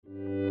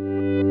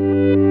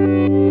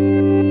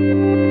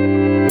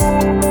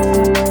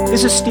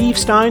This is Steve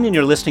Stein, and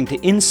you're listening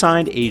to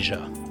Inside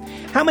Asia.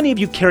 How many of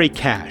you carry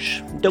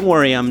cash? Don't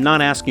worry, I'm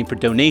not asking for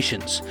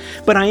donations,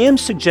 but I am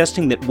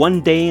suggesting that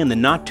one day in the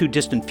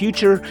not-too-distant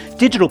future,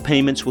 digital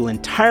payments will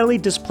entirely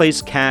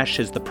displace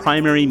cash as the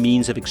primary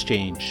means of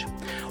exchange.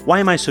 Why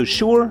am I so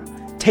sure?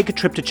 Take a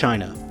trip to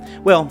China.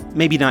 Well,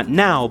 maybe not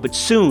now, but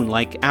soon,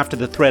 like after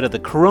the threat of the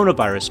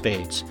coronavirus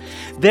fades.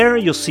 There,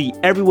 you'll see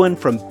everyone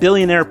from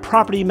billionaire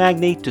property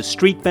magnate to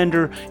street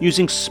vendor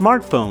using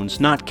smartphones,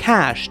 not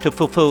cash, to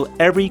fulfill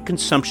every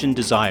consumption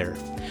desire.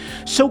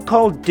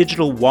 So-called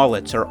digital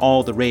wallets are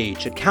all the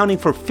rage, accounting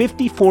for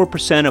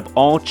 54% of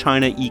all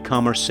China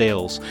e-commerce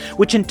sales,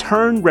 which in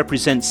turn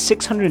represents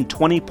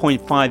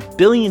 $620.5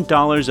 billion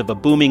of a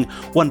booming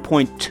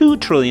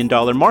 $1.2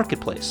 trillion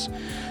marketplace.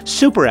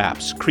 Super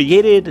apps,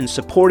 created and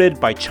supported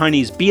by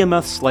Chinese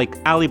behemoths like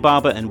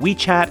Alibaba and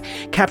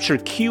WeChat, capture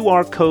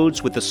QR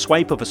codes with the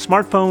swipe of a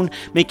smartphone,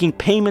 making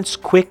payments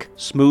quick,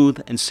 smooth,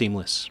 and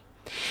seamless.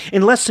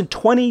 In less than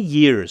 20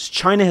 years,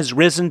 China has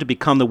risen to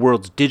become the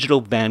world's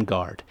digital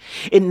vanguard.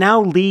 It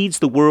now leads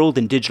the world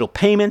in digital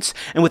payments,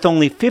 and with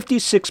only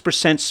 56%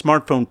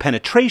 smartphone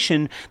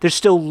penetration, there's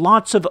still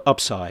lots of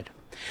upside.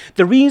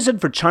 The reason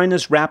for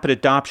China's rapid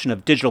adoption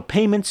of digital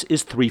payments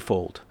is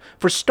threefold.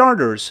 For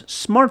starters,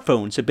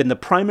 smartphones have been the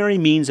primary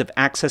means of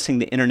accessing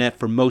the internet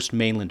for most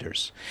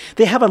mainlanders.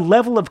 They have a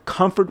level of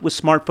comfort with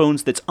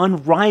smartphones that's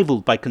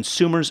unrivaled by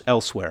consumers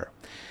elsewhere.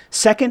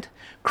 Second,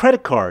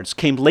 credit cards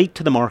came late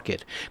to the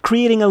market,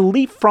 creating a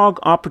leapfrog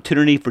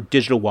opportunity for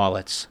digital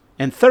wallets.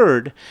 And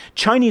third,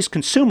 Chinese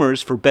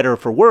consumers, for better or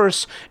for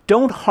worse,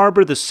 don't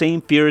harbor the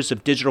same fears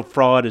of digital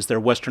fraud as their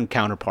Western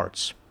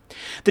counterparts.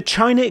 The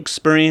China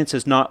experience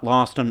is not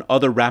lost on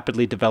other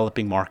rapidly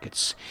developing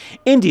markets.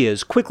 India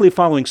is quickly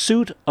following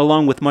suit,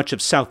 along with much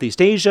of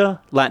Southeast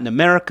Asia, Latin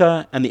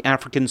America, and the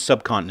African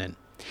subcontinent.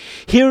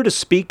 Here to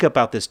speak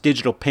about this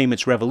digital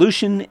payments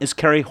revolution is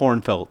Kerry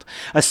Hornfeld,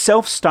 a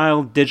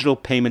self-styled digital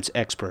payments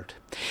expert.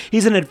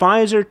 He's an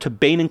advisor to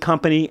Bain &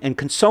 Company and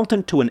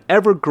consultant to an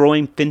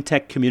ever-growing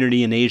fintech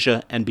community in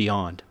Asia and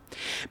beyond.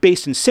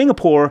 Based in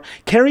Singapore,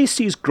 Kerry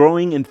sees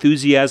growing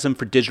enthusiasm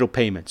for digital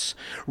payments.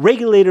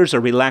 Regulators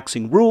are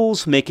relaxing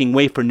rules, making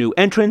way for new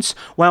entrants,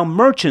 while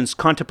merchants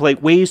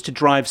contemplate ways to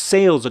drive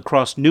sales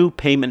across new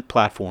payment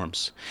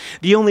platforms.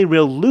 The only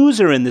real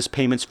loser in this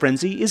payments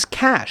frenzy is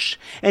cash,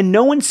 and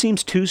no one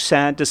seems too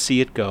sad to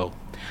see it go.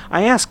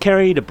 I asked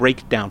Kerry to break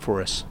it down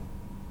for us.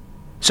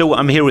 So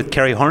I'm here with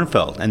Kerry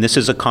Hornfeld, and this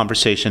is a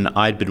conversation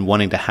I'd been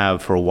wanting to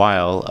have for a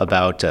while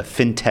about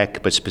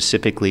fintech, but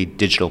specifically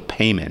digital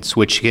payments,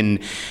 which can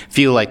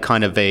feel like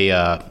kind of a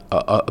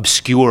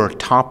obscure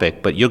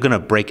topic, but you're going to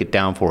break it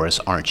down for us,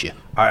 aren't you?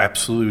 I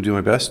absolutely do my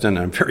best, and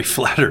I'm very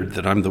flattered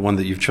that I'm the one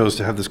that you've chose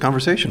to have this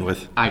conversation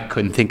with. I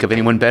couldn't think of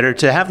anyone better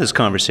to have this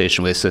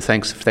conversation with, so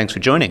thanks for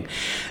joining.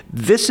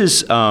 This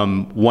is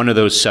one of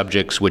those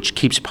subjects which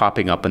keeps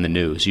popping up in the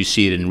news. You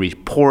see it in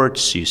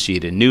reports, you see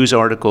it in news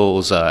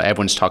articles,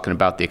 everyone's talking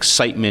about the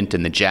excitement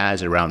and the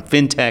jazz around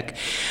fintech.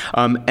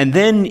 And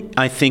then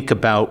I think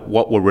about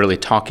what we're really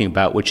talking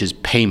about, which is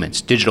payments,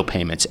 digital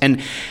payments.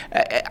 And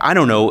I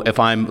don't know if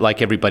I'm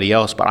like everybody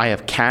else, but I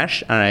have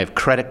cash and I have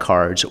credit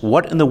cards.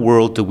 What in the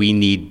world do we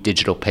need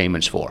digital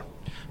payments for?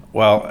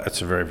 Well,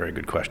 that's a very, very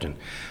good question.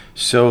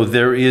 So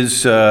there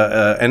is,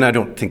 and I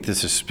don't think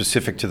this is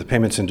specific to the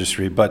payments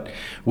industry, but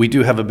we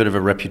do have a bit of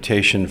a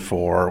reputation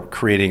for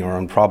creating our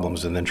own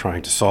problems and then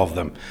trying to solve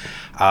them.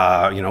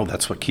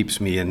 That's what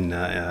keeps me in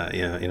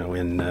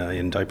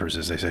diapers,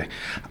 as they say.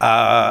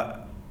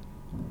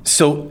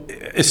 So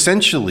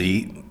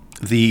essentially,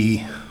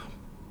 the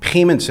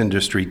payments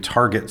industry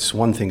targets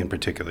one thing in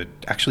particular. It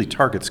actually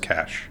targets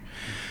cash.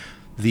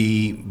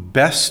 The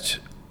best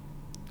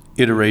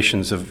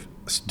iterations of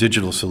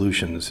digital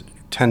solutions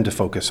tend to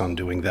focus on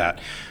doing that,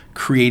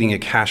 creating a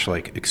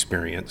cash-like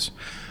experience.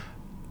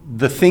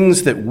 The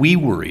things that we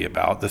worry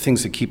about, the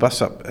things that keep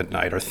us up at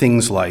night, are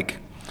things like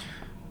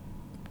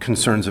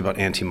concerns about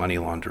anti-money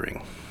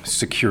laundering,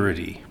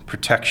 security,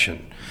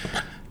 protection.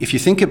 If you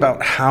think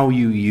about how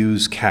you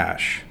use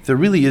cash, there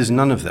really is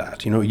none of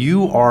that.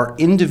 You are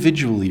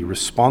individually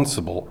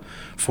responsible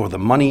for the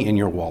money in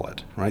your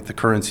wallet, right? The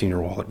currency in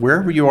your wallet,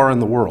 wherever you are in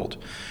the world.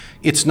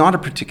 It's not a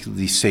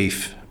particularly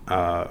safe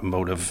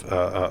mode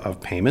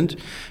of payment.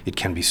 It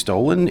can be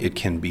stolen. It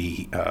can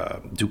be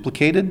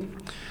duplicated.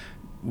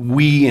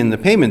 We in the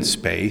payment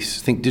space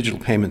think digital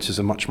payments is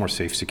a much more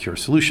safe, secure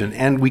solution,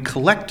 and we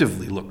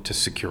collectively look to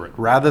secure it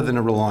rather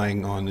than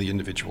relying on the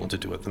individual to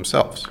do it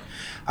themselves.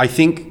 I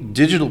think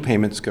digital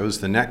payments goes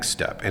the next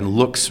step and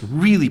looks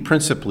really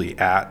principally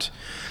at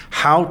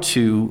how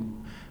to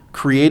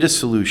create a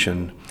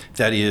solution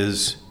that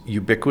is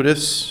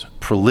ubiquitous,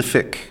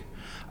 prolific,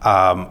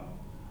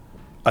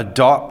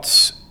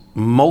 adopts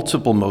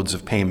multiple modes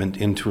of payment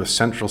into a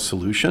central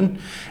solution,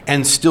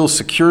 and still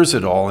secures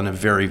it all in a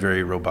very,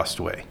 very robust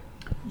way.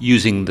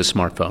 Using the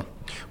smartphone.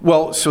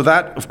 Well, so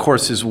that, of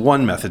course, is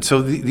one method.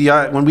 So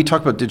when we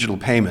talk about digital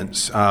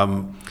payments,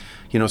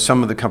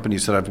 Some of the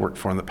companies that I've worked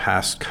for in the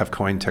past have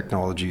coined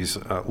technologies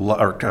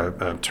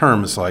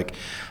terms like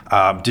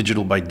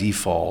digital by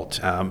default.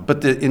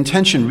 But the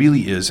intention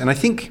really is, and I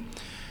think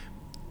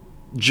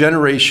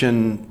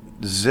Generation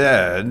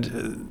Z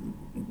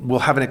will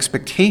have an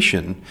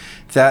expectation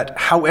that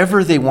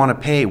however they want to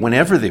pay,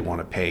 whenever they want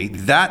to pay,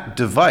 that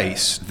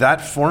device,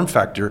 that form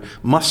factor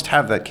must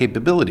have that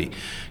capability.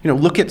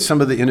 Look at some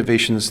of the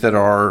innovations that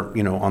are,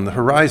 on the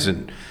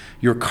horizon.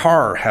 Your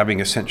car having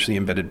essentially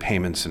embedded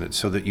payments in it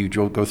so that you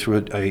go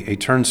through a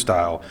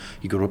turnstile,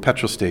 you go to a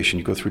petrol station,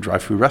 you go through a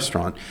drive-through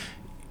restaurant,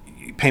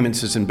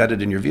 payments is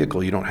embedded in your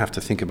vehicle. You don't have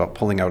to think about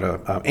pulling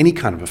out any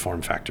kind of a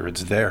form factor.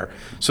 It's there.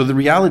 So the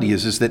reality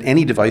is that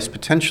any device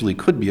potentially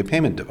could be a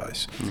payment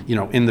device.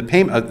 In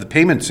the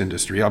payments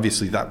industry,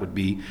 obviously that would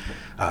be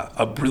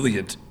a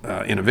brilliant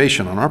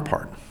innovation on our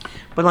part.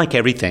 But like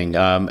everything,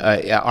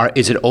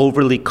 is it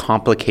overly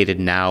complicated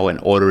now in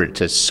order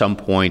to some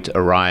point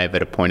arrive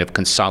at a point of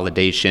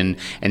consolidation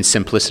and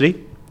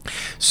simplicity?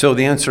 So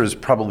the answer is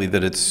probably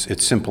that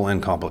it's simple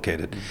and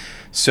complicated.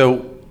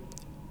 So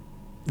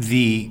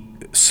the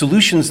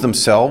solutions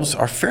themselves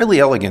are fairly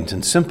elegant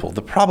and simple.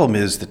 The problem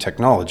is the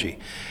technology.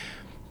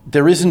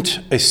 There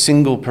isn't a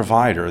single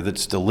provider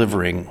that's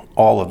delivering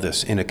all of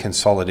this in a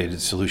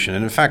consolidated solution.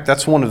 And in fact,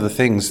 that's one of the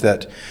things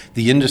that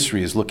the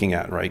industry is looking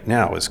at right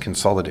now is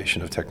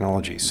consolidation of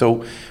technology.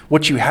 So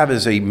what you have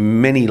is a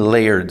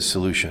many-layered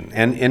solution,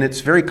 and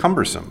it's very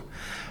cumbersome.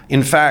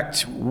 In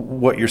fact,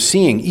 what you're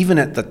seeing, even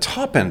at the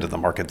top end of the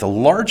market, the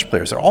large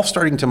players are all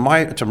starting to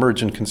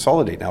merge and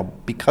consolidate now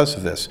because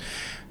of this.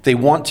 They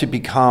want to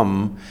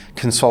become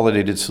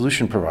consolidated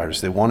solution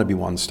providers. They want to be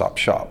one-stop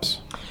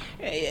shops.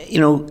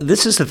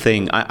 This is the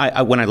thing.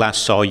 When I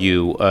last saw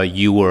you,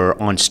 you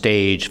were on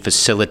stage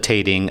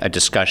facilitating a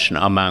discussion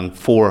among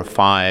 4 or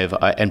 5.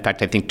 In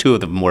fact, I think 2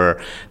 of them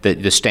were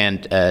the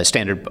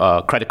standard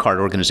credit card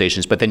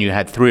organizations, but then you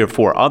had 3 or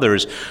 4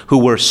 others who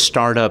were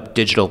startup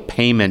digital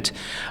payment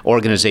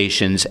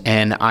organizations.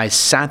 And I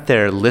sat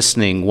there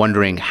listening,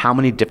 wondering how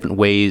many different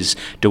ways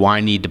do I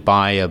need to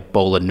buy a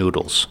bowl of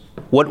noodles?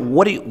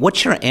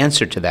 What's your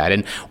answer to that?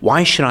 And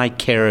why should I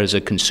care as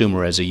a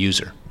consumer, as a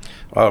user?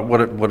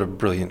 What a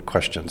brilliant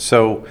question.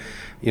 So,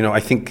 I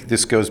think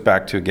this goes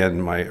back to,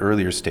 again, my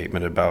earlier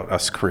statement about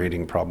us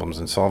creating problems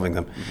and solving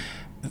them.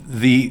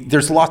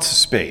 There's lots of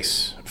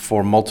space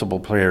for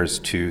multiple players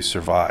to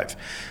survive.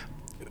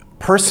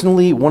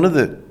 Personally, one of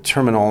the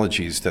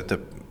terminologies that the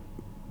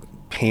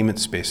payment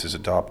space has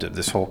adopted,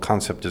 this whole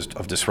concept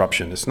of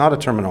disruption, it's not a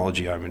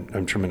terminology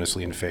I'm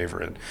tremendously in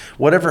favor in.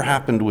 Whatever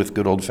happened with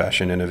good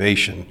old-fashioned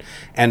innovation,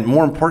 and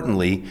more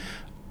importantly,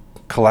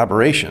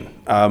 collaboration.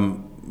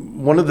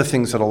 One of the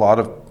things that a lot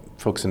of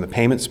folks in the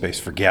payment space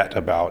forget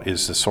about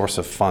is the source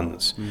of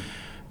funds.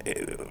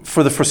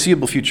 For the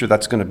foreseeable future,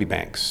 that's going to be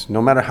banks,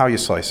 no matter how you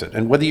slice it.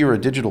 And whether you're a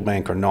digital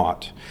bank or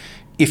not,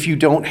 if you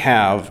don't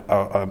have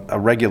a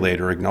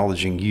regulator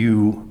acknowledging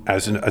you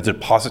as a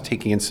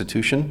deposit-taking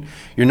institution,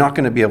 you're not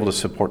going to be able to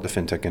support the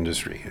fintech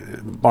industry,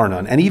 bar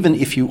none. And even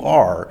if you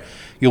are,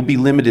 you'll be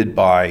limited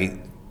by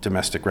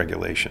domestic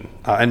regulation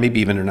and maybe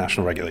even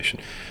international regulation.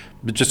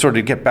 But just sort of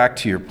to get back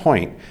to your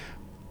point,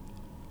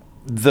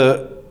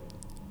 the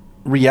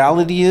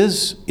reality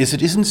is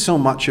it isn't so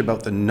much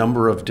about the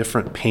number of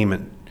different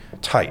payment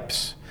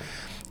types.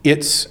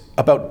 It's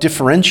about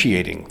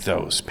differentiating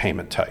those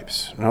payment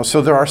types.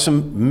 So there are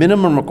some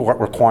minimum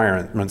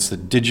requirements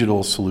that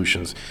digital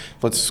solutions,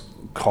 let's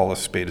call a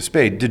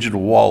spade,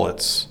 digital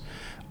wallets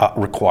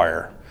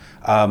require.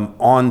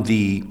 On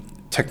the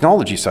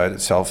technology side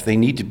itself, they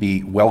need to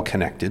be well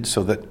connected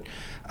so that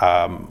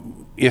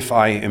if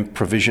I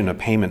provision a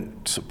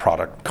payment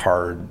product,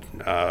 card,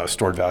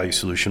 stored value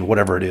solution,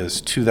 whatever it is,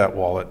 to that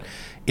wallet,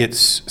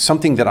 it's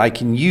something that I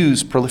can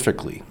use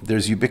prolifically.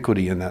 There's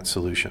ubiquity in that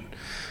solution.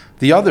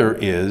 The other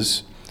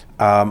is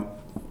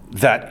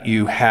that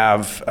you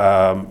have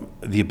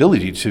the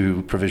ability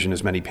to provision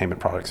as many payment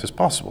products as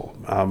possible.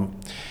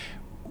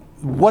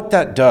 What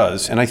that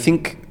does, and I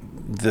think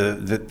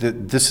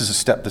this is a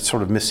step that's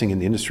sort of missing in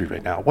the industry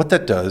right now. What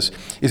that does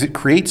is it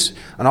creates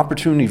an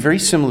opportunity very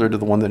similar to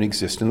the one that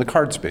exists in the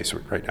card space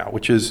right now,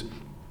 which is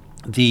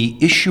the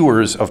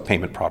issuers of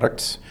payment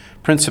products,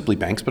 principally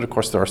banks, but of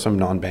course there are some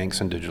non-banks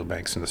and digital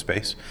banks in the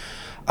space,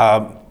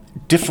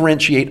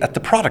 differentiate at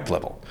the product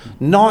level,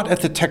 not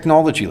at the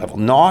technology level,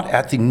 not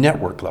at the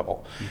network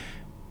level.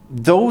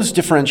 Those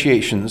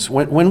differentiations,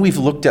 when we've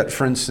looked at,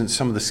 for instance,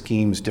 some of the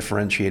schemes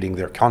differentiating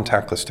their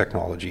contactless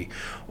technology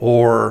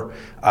or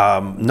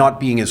not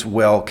being as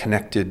well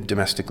connected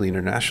domestically and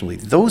internationally,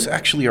 those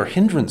actually are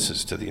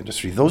hindrances to the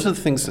industry. Those are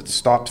the things that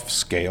stop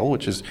scale,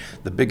 which is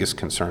the biggest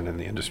concern in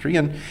the industry,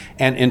 and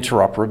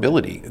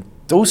interoperability.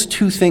 Those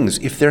 2 things,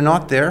 if they're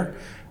not there,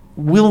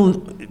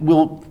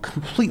 will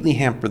completely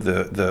hamper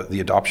the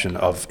adoption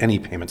of any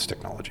payments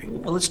technology.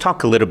 Well, let's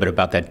talk a little bit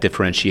about that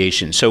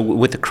differentiation. So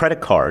with the credit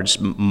cards,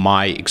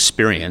 my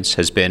experience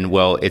has been,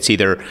 well, it's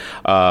either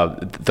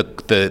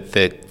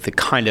the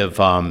kind of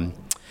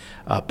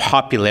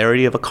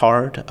popularity of a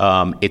card,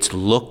 its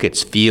look,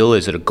 its feel.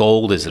 Is it a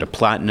gold? Is it a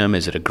platinum?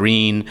 Is it a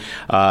green?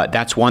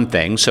 That's one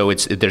thing. So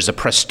there's a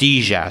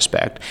prestige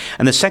aspect.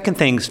 And the second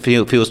thing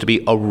feels to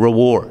be a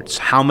rewards.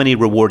 How many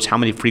rewards, how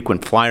many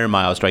frequent flyer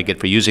miles do I get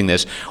for using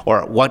this?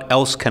 Or what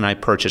else can I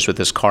purchase with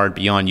this card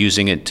beyond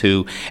using it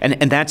to, and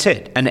that's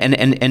it.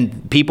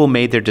 And people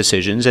made their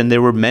decisions, and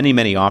there were many,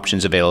 many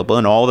options available,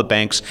 and all the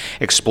banks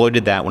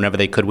exploited that whenever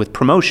they could with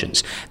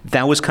promotions.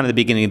 That was kind of the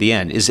beginning of the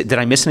end. Did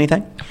I miss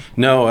anything?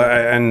 No,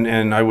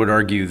 and I would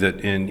argue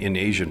that in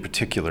Asia in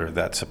particular,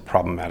 that's a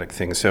problematic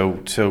thing. So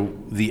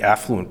the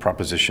affluent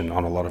proposition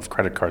on a lot of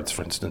credit cards,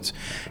 for instance,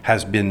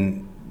 has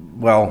been,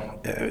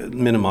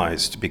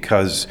 minimized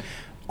because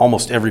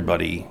almost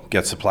everybody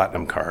gets a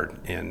platinum card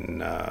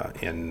in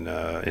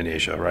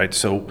Asia, right?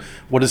 So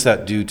what does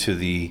that do to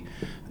the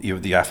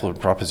affluent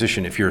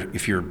proposition if your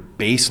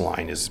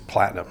baseline is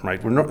platinum,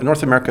 right?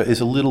 North America is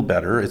a little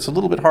better. It's a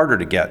little bit harder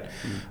to get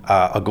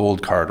a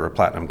gold card or a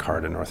platinum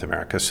card in North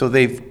America. So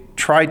they've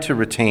tried to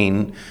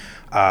retain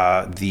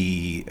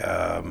the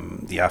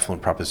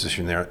affluent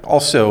proposition there.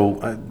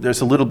 Also,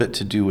 there's a little bit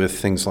to do with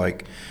things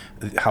like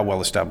how well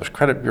established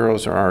credit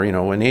bureaus are.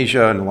 In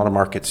Asia and a lot of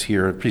markets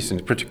here,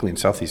 particularly in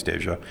Southeast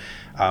Asia,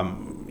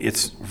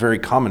 it's very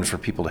common for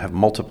people to have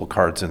multiple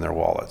cards in their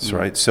wallets,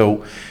 right?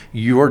 So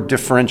your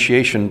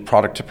differentiation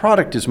product to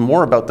product is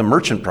more about the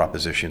merchant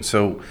proposition.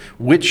 So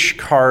which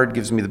card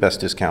gives me the best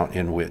discount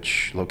in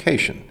which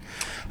location?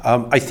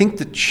 I think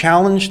the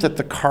challenge that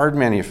the card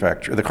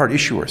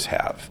issuers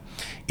have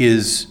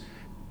is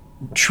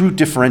true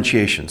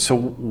differentiation. So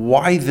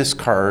why this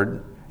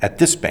card at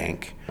this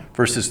bank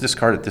versus this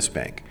card at this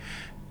bank?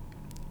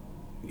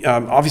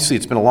 Obviously,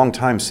 it's been a long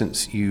time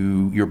since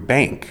your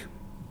bank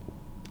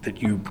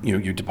that you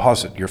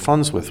deposit your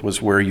funds with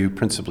was where you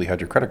principally had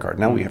your credit card.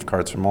 Now we have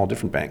cards from all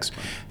different banks.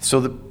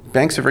 So the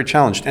banks are very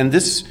challenged. And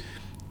this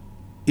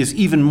is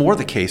even more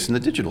the case in the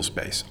digital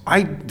space.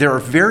 There are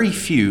very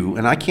few,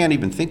 and I can't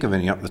even think of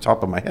any off the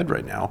top of my head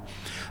right now,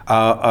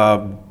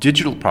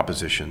 digital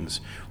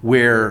propositions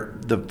where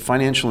the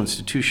financial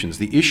institutions,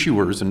 the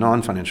issuers and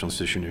non-financial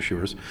institution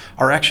issuers,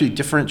 are actually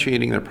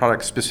differentiating their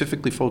products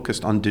specifically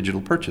focused on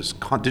digital purchase,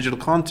 digital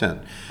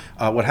content,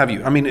 what have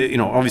you. I mean,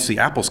 obviously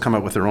Apple's come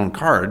out with their own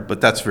card, but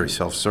that's very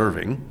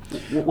self-serving.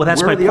 Well,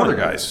 that's Where my are the point. other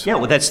guys? Yeah,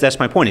 well, that's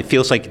my point. It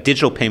feels like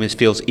digital payments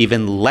feels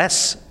even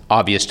less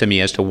obvious to me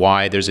as to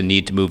why there's a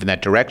need to move in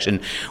that direction,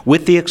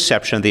 with the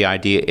exception of the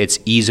idea it's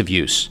ease of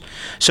use.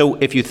 So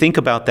if you think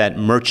about that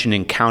merchant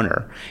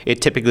encounter,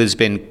 it typically has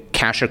been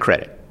cash or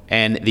credit.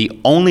 And the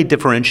only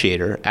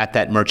differentiator at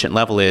that merchant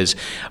level is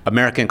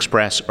American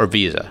Express or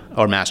Visa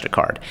or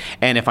MasterCard.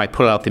 And if I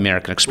pull out the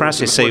American Express,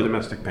 they say... Or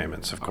domestic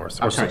payments, of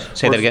course. I'm sorry,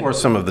 say that again? Or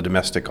some of the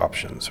domestic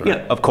options, right?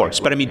 Yeah, of course.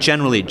 But I mean,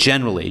 generally,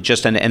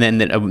 just, and then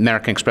the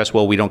American Express,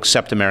 well, we don't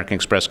accept American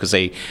Express because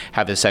they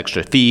have this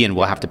extra fee and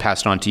we'll have to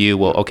pass it on to you.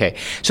 Well, okay.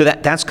 So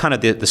that's kind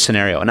of the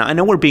scenario. And I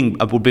know we're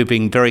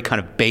being very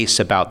kind of base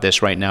about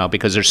this right now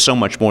because there's so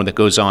much more that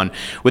goes on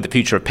with the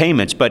future of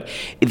payments. But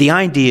the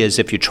idea is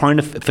if you're trying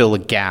to fill a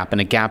gap, and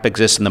a gap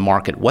exists in the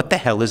market, what the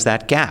hell is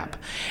that gap?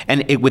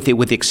 And with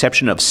the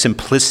exception of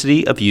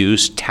simplicity of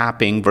use,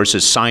 tapping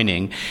versus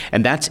signing,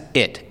 and that's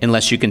it,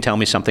 unless you can tell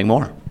me something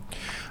more.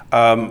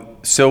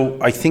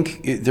 So I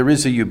think there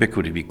is a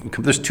ubiquity.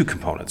 There's two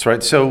components,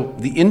 right? So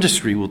the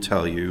industry will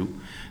tell you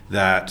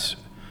that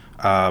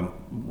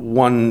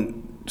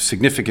one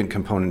significant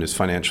component is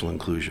financial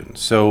inclusion.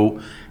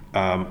 So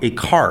a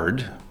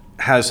card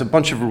has a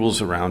bunch of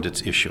rules around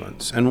its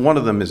issuance, and one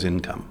of them is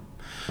income.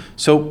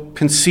 So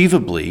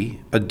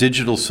conceivably, a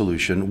digital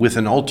solution with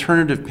an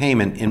alternative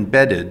payment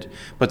embedded,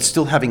 but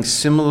still having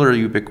similar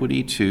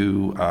ubiquity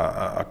to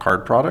a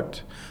card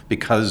product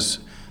because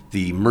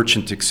the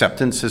merchant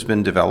acceptance has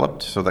been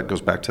developed, so that goes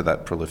back to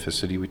that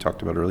prolificity we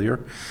talked about earlier,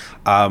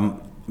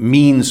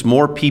 means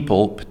more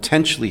people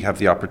potentially have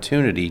the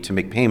opportunity to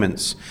make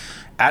payments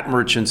at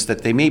merchants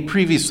that they may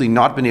previously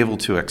not been able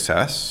to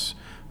access,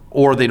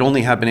 or they'd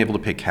only have been able to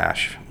pay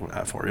cash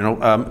for.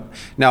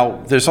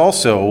 Now, there's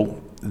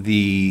also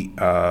the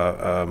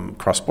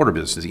cross-border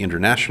business, the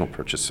international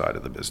purchase side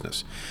of the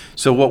business.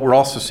 So what we're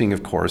also seeing,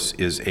 of course,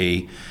 is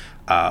a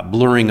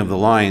blurring of the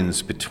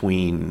lines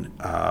between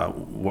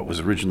what was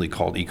originally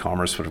called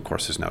e-commerce, but of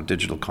course is now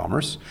digital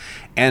commerce,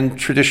 and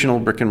traditional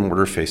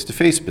brick-and-mortar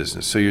face-to-face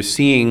business. So you're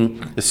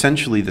seeing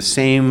essentially the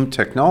same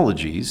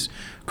technologies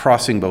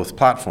crossing both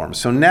platforms.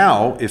 So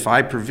now, if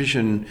I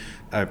provision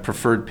a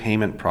preferred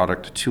payment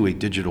product to a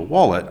digital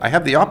wallet, I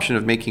have the option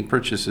of making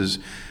purchases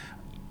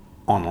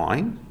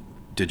online,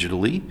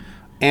 digitally,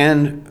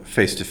 and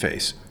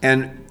face-to-face.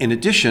 And in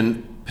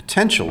addition,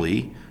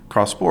 potentially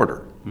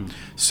cross-border.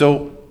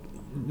 So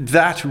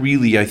that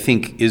really, I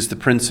think, is the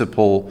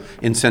principal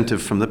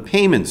incentive from the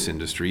payments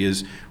industry,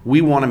 is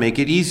we want to make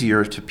it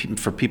easier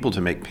for people to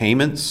make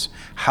payments,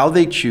 how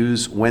they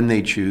choose, when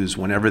they choose,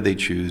 whenever they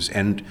choose,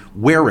 and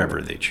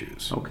wherever they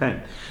choose.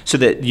 Okay. So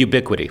the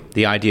ubiquity,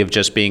 the idea of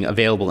just being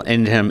available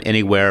anytime,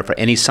 anywhere, for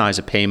any size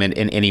of payment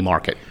in any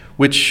market.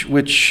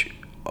 Which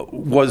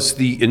was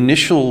the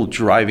initial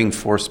driving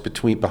force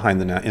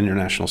behind the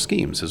international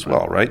schemes as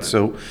well, right?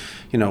 So,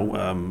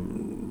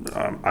 I'm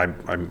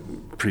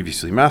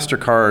previously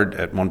MasterCard.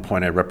 At one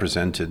point, I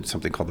represented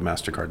something called the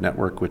MasterCard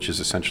Network, which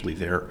is essentially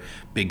their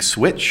big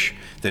switch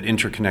that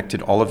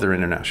interconnected all of their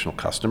international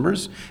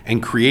customers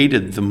and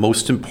created the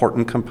most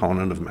important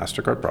component of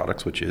MasterCard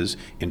products, which is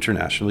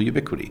international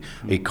ubiquity,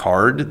 a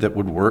card that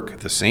would work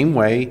the same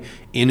way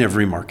in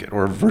every market,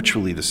 or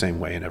virtually the same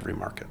way in every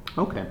market.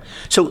 Okay.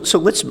 So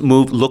let's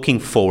move looking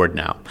forward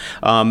now.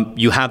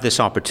 You have this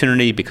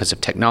opportunity because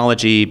of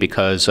technology,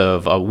 because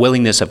of a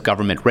willingness of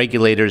government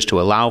regulators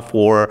to allow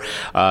for.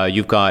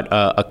 You've got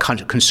a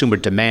consumer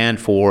demand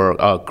for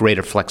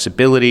greater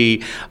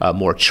flexibility,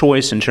 more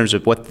choice in terms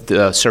of what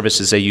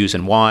services they use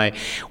and why.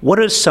 What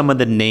are some of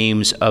the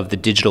names of the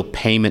digital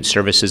payment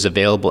services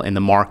available in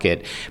the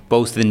market,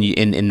 both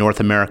in North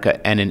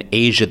America and in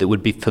Asia, that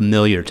would be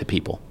familiar to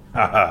people?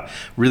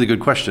 Really good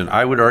question.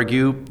 I would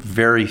argue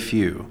very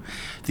few.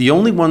 The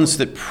only ones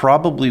that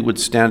probably would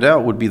stand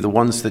out would be the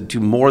ones that do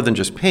more than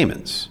just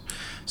payments.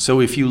 So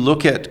if you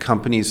look at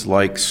companies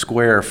like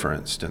Square, for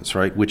instance,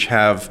 right, which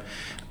have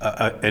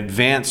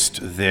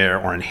advanced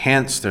or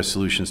enhanced their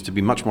solutions to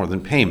be much more than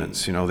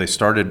payments. They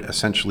started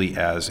essentially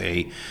as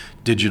a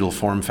digital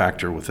form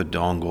factor with a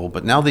dongle,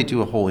 but now they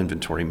do a whole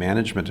inventory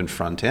management and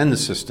front-end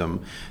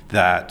system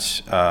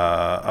that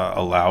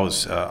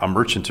allows a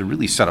merchant to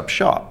really set up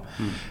shop.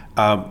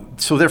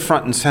 So they're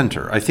front and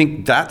center. I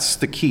think that's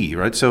the key,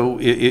 right? So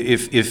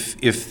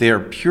if they're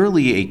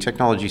purely a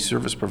technology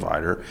service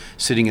provider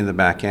sitting in the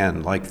back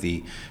end, like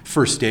the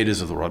First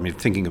Datas of the world,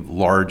 thinking of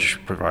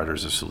large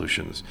providers of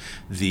solutions,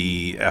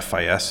 the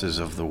FISs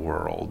of the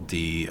world,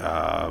 the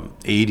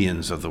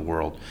Adians of the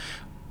world,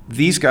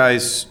 these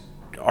guys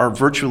are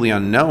virtually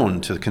unknown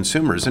to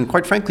consumers. And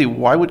quite frankly,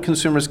 why would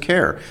consumers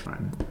care?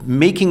 Right.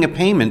 Making a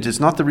payment is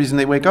not the reason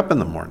they wake up in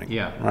the morning.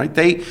 Yeah.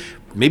 Right?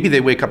 Maybe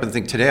they wake up and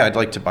think, today I'd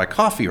like to buy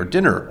coffee or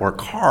dinner or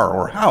car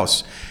or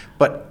house.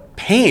 But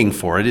paying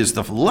for it is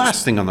the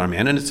last thing on their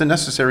mind, and it's a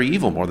necessary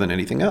evil more than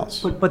anything else.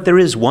 But there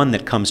is one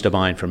that comes to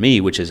mind for me,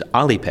 which is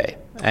Alipay.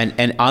 And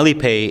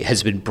Alipay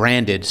has been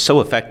branded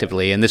so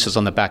effectively, and this is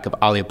on the back of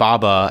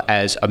Alibaba,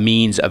 as a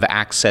means of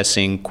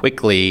accessing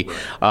quickly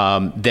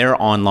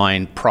their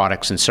online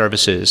products and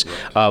services,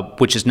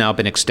 which has now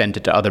been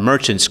extended to other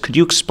merchants. Could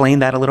you explain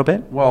that a little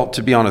bit? Well,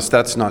 to be honest,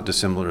 that's not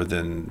dissimilar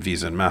than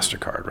Visa and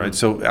MasterCard, right?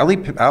 So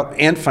Alipay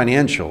Ant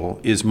Financial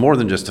is more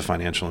than just a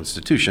financial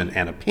institution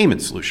and a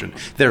payment solution.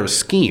 They're a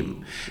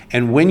scheme.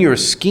 And when you're a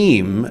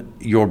scheme,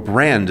 your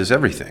brand is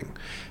everything.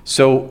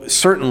 So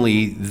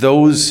certainly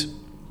those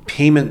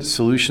payment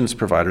solutions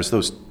providers,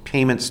 those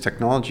payments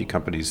technology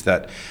companies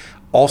that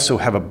also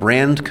have a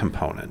brand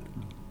component,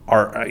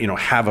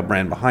 have a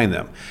brand behind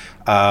them.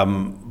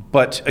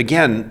 But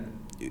again,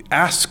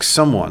 ask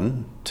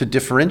someone to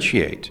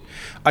differentiate.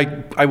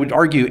 I would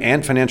argue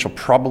Ant Financial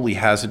probably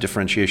has a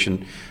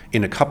differentiation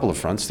in a couple of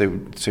fronts. They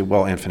would say,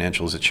 well, Ant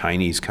Financial is a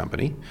Chinese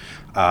company.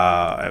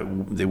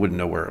 They wouldn't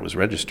know where it was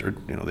registered.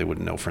 They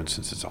wouldn't know, for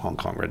instance, it's a Hong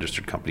Kong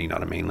registered company,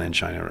 not a mainland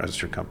China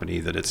registered company.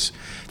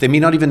 They may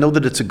not even know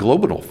that it's a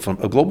global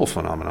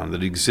phenomenon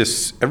that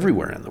exists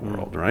everywhere in the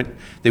world, right?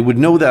 They would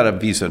know that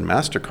of Visa and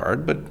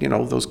MasterCard, but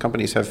those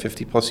companies have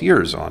 50 plus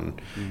years on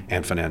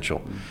Ant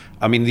Financial.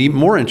 The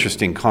more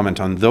interesting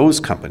comment on those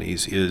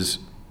companies is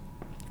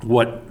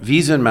what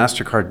Visa and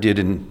MasterCard did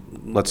in,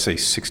 let's say,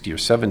 60 or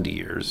 70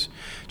 years,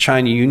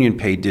 China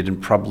UnionPay did in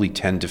probably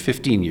 10 to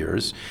 15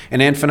 years,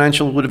 and Ant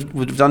Financial would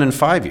have done in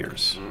 5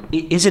 years.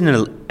 Isn't it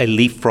a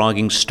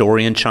leapfrogging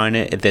story in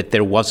China that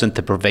there wasn't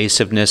the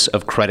pervasiveness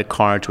of credit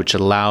cards which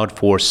allowed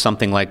for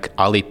something like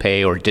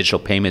Alipay or digital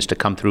payments to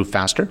come through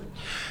faster?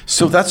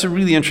 So that's a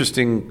really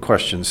interesting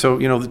question. So,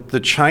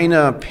 the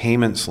China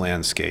payments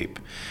landscape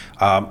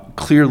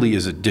clearly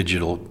is a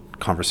digital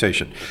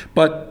conversation.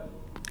 But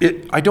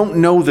I don't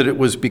know that it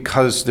was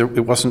because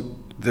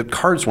the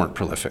cards weren't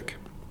prolific.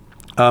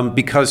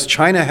 Because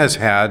China has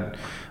had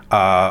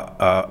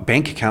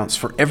bank accounts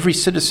for every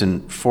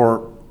citizen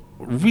for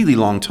a really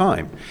long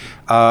time.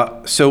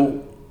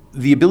 So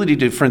the ability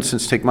to, for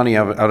instance, take money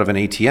out of an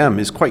ATM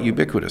is quite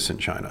ubiquitous in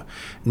China,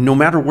 no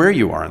matter where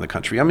you are in the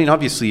country.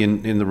 Obviously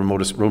in the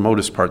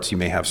remotest parts you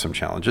may have some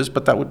challenges,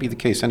 but that would be the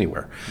case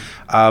anywhere.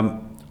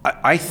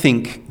 I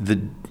think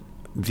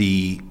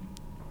the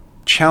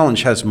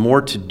challenge has more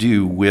to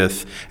do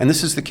with, and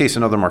this is the case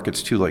in other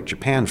markets too, like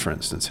Japan, for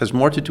instance, has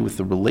more to do with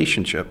the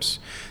relationships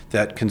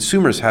that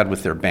consumers had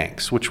with their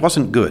banks, which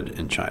wasn't good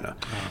in China.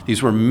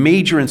 These were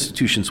major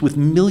institutions with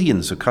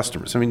millions of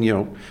customers. When you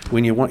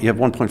have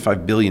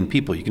 1.5 billion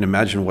people, you can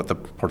imagine what the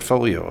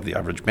portfolio of the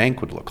average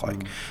bank would look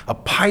like. A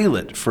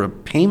pilot for a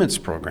payments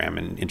program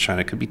in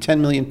China could be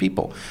 10 million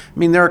people.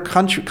 There are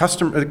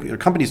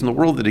companies in the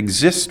world that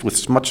exist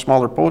with much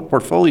smaller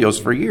portfolios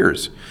for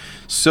years.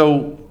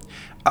 So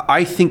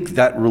I think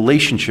that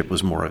relationship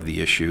was more of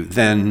the issue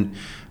than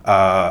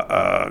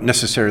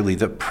necessarily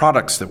the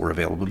products that were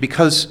available,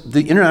 because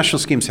the international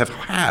schemes have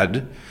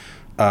had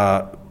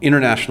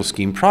international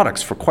scheme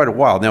products for quite a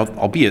while. Now,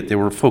 albeit they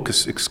were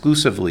focused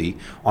exclusively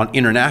on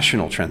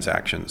international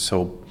transactions.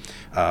 So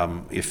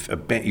if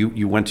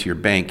you went to your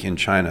bank in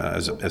China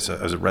as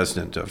a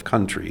resident of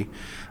country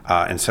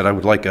and said, I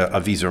would like a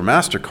Visa or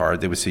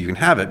MasterCard, they would say you can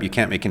have it, but you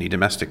can't make any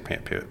domestic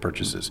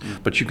purchases,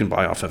 but you can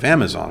buy off of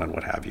Amazon and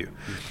what have you.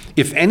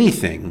 If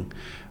anything,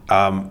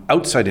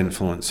 outside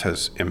influence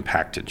has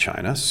impacted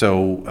China.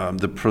 So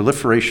the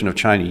proliferation of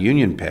China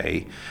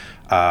UnionPay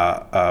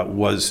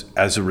was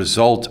as a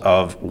result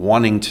of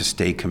wanting to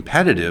stay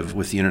competitive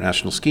with the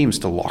international schemes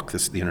to lock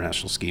the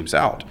international schemes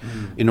out.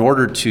 In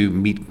order to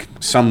meet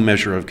some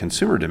measure of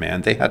consumer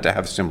demand, they had to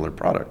have similar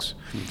products.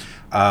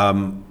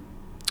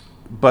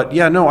 But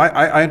yeah, no,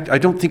 I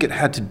don't think it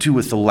had to do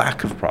with the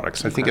lack of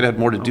products. I think it had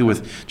more to do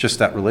with just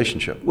that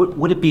relationship.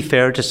 Would it be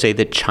fair to say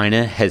that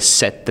China has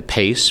set the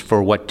pace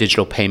for what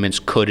digital payments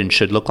could and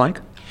should look like?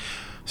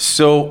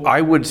 So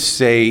I would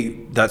say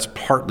that's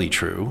partly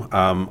true.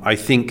 I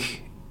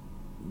think,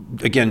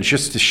 again,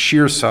 just the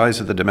sheer size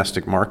of the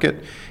domestic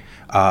market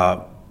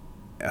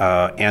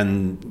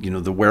and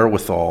the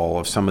wherewithal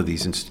of some of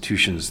these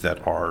institutions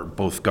that are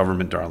both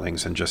government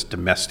darlings and just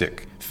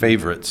domestic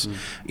favorites.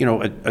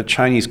 A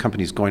Chinese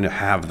company is going to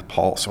have the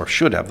pulse, or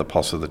should have the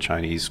pulse, of the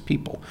Chinese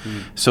people.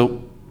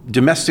 So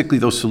domestically,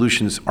 those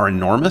solutions are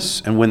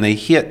enormous, and when they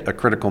hit a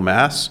critical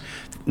mass,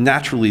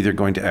 naturally they're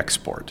going to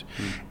export.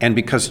 And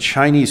because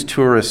Chinese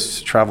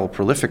tourists travel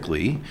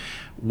prolifically,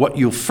 what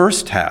you'll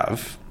first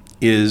have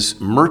is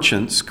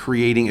merchants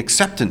creating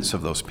acceptance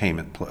of those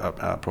payment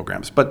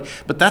programs. But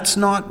that's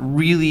not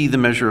really the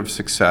measure of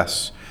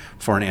success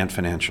for an Ant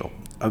Financial.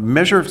 A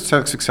measure of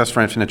success for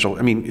Ant Financial,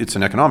 it's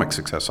an economic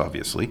success,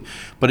 obviously,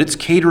 but it's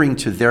catering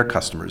to their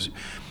customers.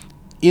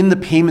 In the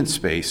payment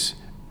space,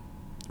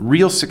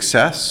 real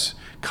success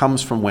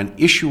comes from when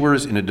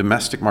issuers in a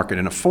domestic market,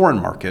 in a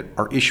foreign market,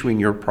 are issuing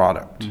your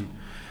product.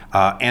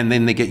 And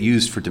then they get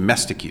used for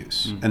domestic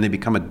use, and they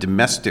become a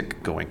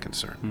domestic going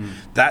concern.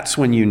 That's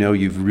when you know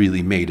you've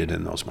really made it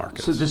in those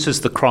markets. So this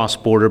is the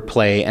cross-border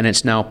play, and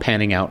it's now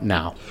panning out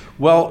now.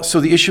 Well,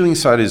 so the issuing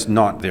side is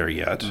not there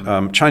yet.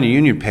 China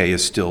UnionPay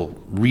is still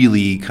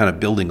really kind of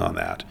building on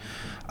that.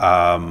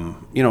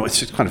 It's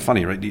just kind of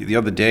funny, right? The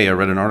other day I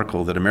read an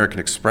article that American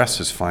Express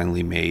has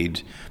finally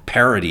made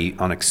parity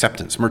on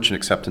acceptance, merchant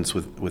acceptance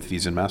with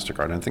Visa and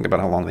MasterCard. And think about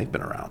how long they've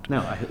been around.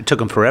 No, it took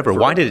them forever.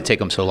 Why did it take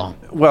them so long?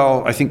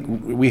 Well, I think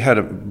we had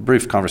a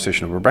brief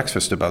conversation over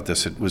breakfast about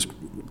this. It was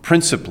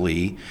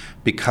principally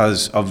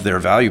because of their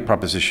value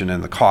proposition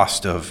and the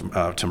cost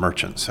to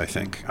merchants, I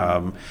think.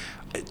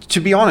 To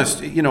be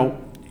honest,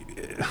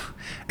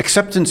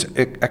 acceptance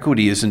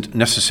equity isn't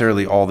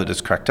necessarily all that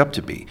it's cracked up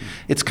to be.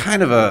 It's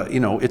kind of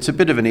it's a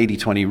bit of an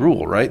 80-20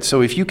 rule, right?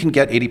 So if you can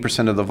get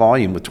 80% of the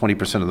volume with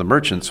 20% of the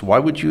merchants, why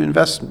would you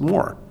invest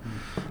more?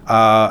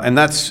 And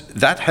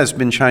that has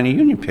been China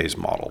UnionPay's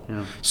model.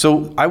 Yeah.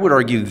 So I would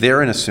argue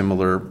they're in a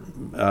similar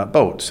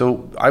boat.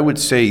 So I would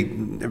say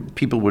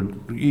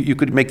you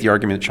could make the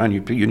argument that China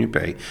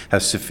UnionPay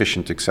has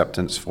sufficient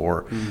acceptance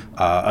for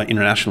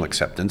international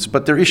acceptance,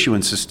 but their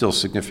issuance is still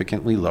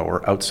significantly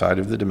lower outside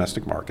of the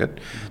domestic market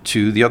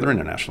to the other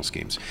international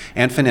schemes.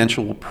 Ant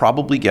Financial will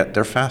probably get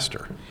there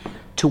faster.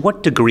 To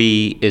what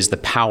degree is the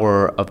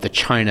power of the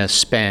China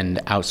spend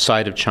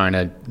outside of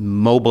China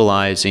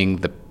mobilizing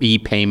the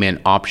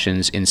e-payment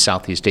options in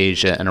Southeast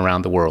Asia and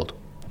around the world?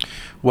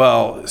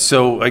 Well,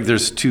 so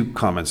there's two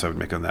comments I would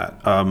make on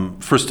that.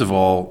 First of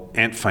all,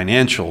 Ant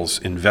Financial's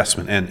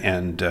investment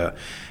and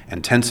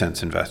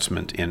Tencent's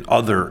investment in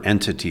other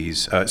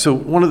entities. So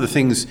one of the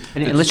things...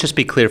 And let's just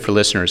be clear for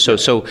listeners.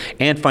 So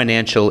Ant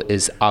Financial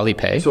is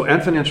Alipay. So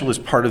Ant Financial is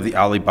part of the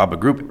Alibaba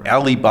Group.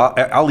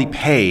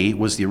 Alipay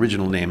was the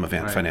original name of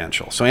Ant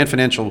Financial. So Ant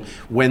Financial,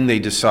 when they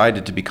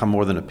decided to become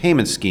more than a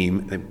payment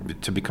scheme,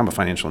 to become a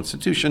financial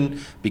institution,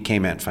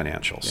 became Ant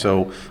Financial. Yeah.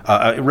 So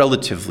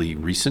relatively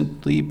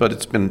recently, but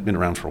it's been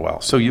around for a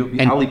while. So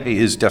Alipay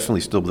is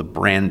definitely still the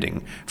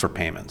branding for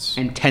payments.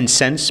 And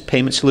Tencent's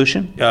payment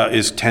solution?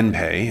 Is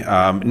Tenpay.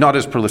 Not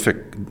as prolific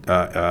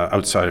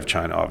outside of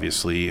China,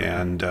 obviously,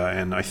 and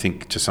I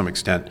think to some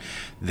extent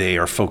they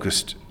are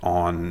focused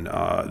on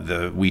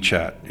the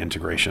WeChat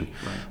integration.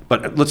 Right.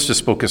 But let's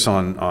just focus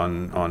on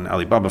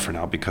Alibaba for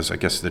now, because I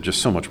guess they're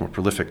just so much more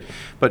prolific.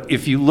 But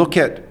if you look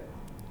at,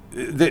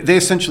 they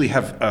essentially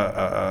have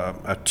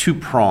a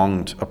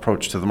two-pronged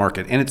approach to the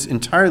market, and it's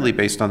entirely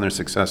based on their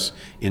success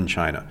in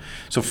China.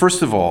 So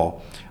first of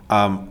all,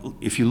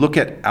 if you look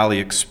at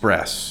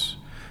AliExpress,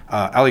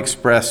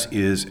 AliExpress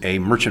is a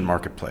merchant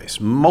marketplace.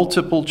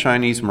 Multiple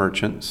Chinese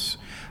merchants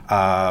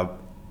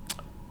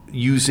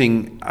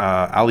using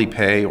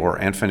Alipay or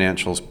Ant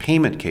Financial's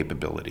payment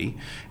capability,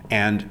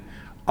 and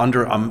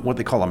under what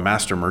they call a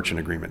master merchant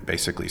agreement,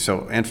 basically.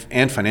 So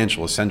Ant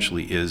Financial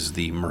essentially is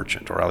the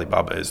merchant, or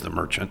Alibaba is the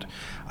merchant.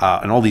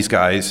 And all these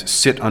guys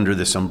sit under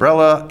this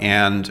umbrella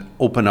and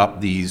open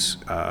up these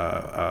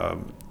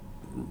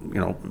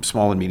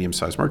small and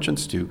medium-sized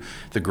merchants to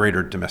the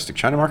greater domestic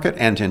China market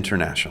and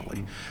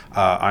internationally.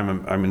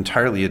 I'm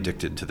entirely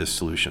addicted to this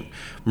solution.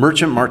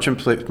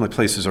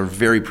 Marketplaces are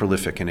very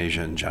prolific in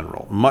Asia in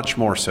general, much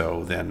more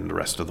so than the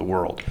rest of the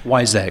world.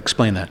 Why is that?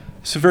 Explain that.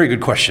 It's a very good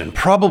question.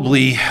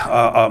 Probably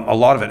a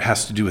lot of it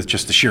has to do with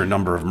just the sheer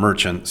number of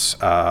merchants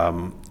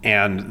and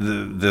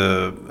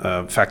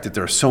the fact that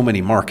there are so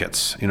many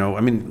markets.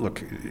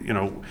 Look,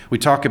 we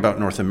talk about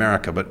North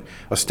America, but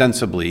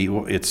ostensibly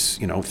it's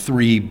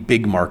 3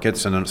 big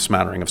markets and a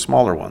smattering of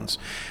smaller ones.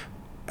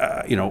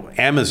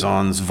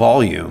 Amazon's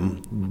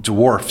volume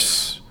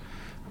dwarfs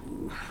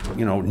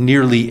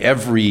nearly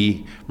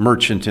every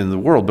merchant in the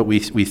world, but we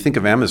think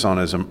of Amazon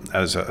as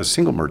a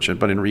single merchant,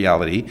 but in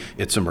reality,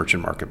 it's a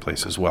merchant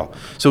marketplace as well.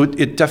 So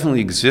it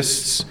definitely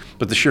exists,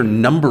 but the sheer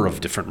number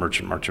of different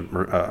merchant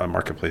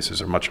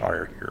marketplaces are much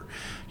higher here.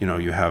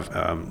 You have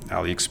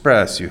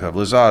AliExpress, you have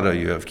Lazada,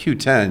 you have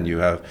Qoo10, you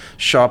have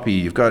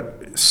Shopee. You've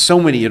got so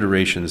many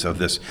iterations of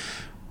this,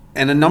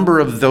 and a number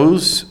of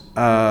those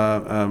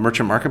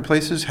merchant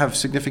marketplaces have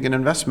significant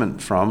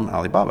investment from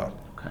Alibaba.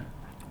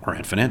 Or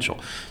Ant Financial.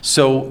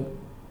 So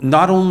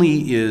not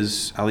only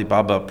is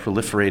Alibaba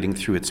proliferating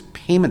through its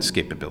payments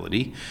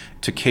capability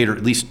to cater,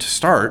 at least to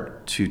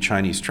start, to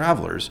Chinese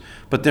travelers,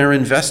 but they're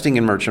investing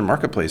in merchant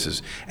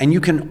marketplaces. And you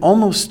can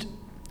almost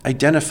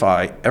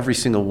identify every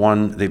single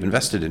one they've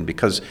invested in,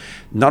 because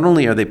not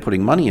only are they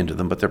putting money into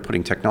them, but they're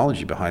putting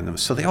technology behind them.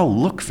 So they all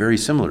look very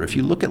similar. If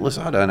you look at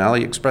Lazada and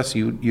AliExpress,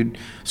 you'd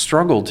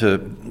struggle to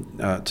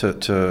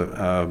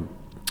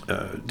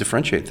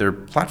differentiate. Their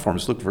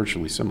platforms look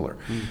virtually similar.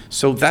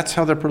 So that's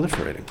how they're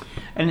proliferating.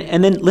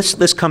 And then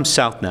let's come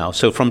south now.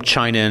 So from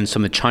China and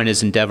some of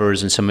China's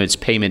endeavors and some of its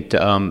payment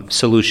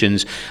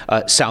solutions,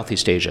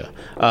 Southeast Asia,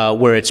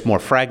 where it's more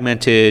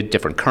fragmented,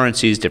 different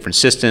currencies, different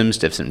systems,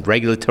 different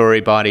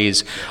regulatory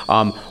bodies.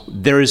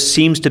 There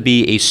seems to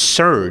be a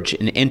surge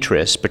in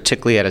interest,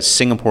 particularly out of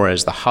Singapore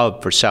as the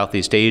hub for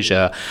Southeast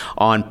Asia,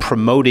 on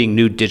promoting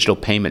new digital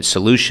payment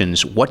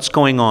solutions. What's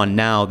going on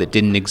now that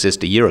didn't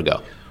exist a year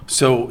ago?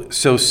 So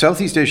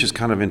Southeast Asia is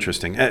kind of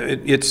interesting.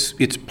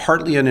 It's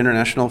partly an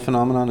international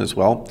phenomenon as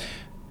well.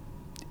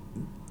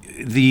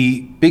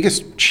 The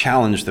biggest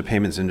challenge the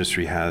payments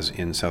industry has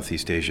in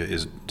Southeast Asia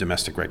is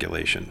domestic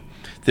regulation.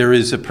 There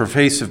is a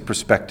pervasive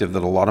perspective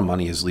that a lot of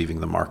money is leaving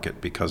the market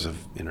because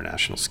of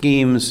international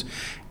schemes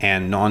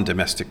and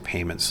non-domestic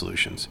payment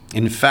solutions.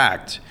 In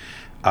fact,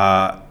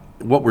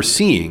 what we're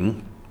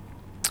seeing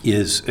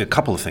is a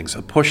couple of things: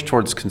 a push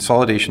towards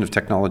consolidation of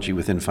technology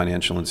within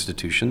financial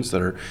institutions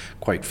that are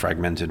quite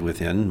fragmented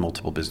within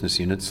multiple business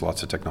units,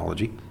 lots of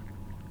technology,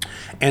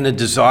 and a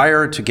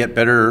desire to get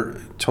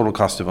better total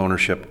cost of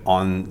ownership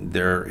on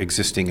their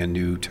existing and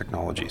new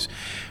technologies.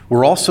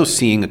 We're also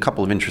seeing a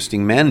couple of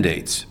interesting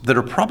mandates that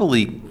are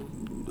probably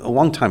a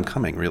long time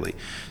coming, really.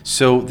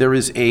 So there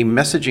is a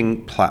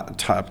messaging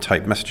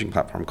messaging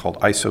platform called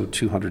ISO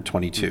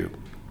 20022.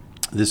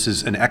 This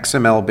is an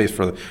XML-based,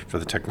 for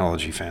the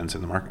technology fans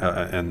in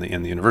the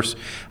in the universe,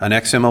 an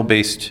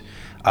XML-based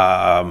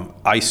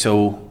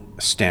ISO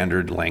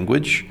standard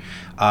language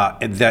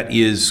that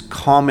is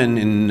common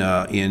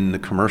in the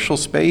commercial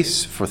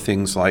space for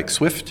things like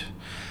SWIFT,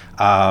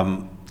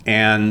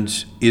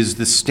 and is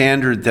the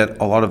standard that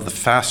a lot of the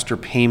faster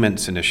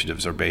payments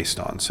initiatives are based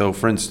on. So,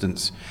 for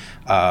instance,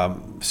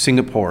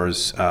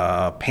 Singapore's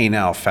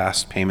PayNow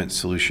fast payment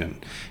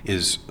solution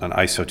is an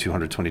ISO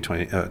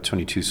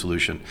 200-2022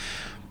 solution.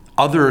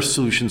 Other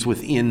solutions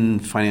within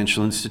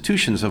financial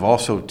institutions have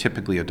also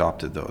typically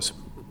adopted those.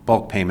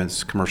 Bulk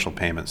payments, commercial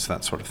payments,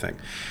 that sort of thing.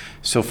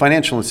 So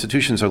financial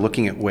institutions are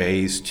looking at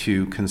ways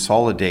to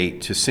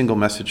consolidate to single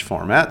message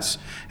formats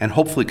and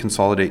hopefully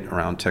consolidate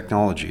around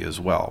technology as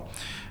well.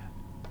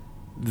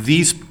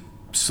 These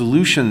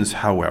solutions,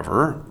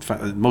 however,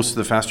 most of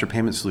the faster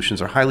payment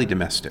solutions are highly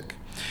domestic.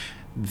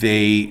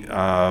 They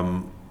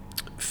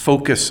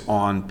focus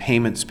on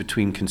payments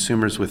between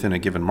consumers within a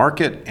given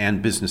market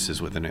and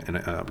businesses within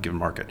a given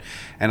market.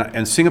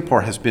 And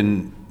Singapore has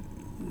been,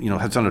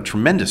 has done a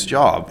tremendous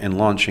job in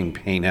launching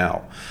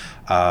PayNow.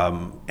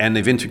 And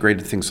they've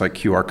integrated things like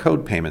QR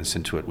code payments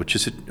into it, which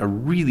is a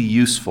really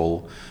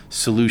useful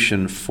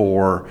solution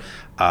for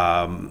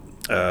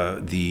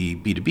the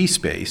B2B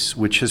space,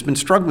 which has been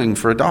struggling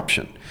for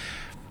adoption.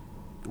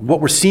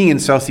 What we're seeing in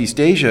Southeast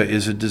Asia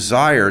is a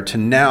desire to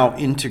now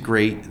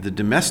integrate the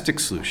domestic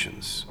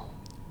solutions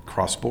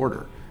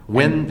cross-border.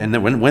 When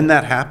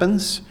that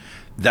happens,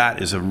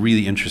 that is a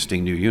really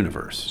interesting new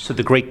universe. So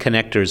the great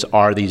connectors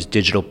are these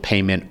digital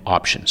payment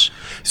options.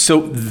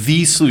 So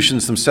these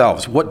solutions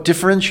themselves, what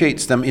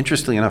differentiates them,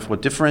 interestingly enough,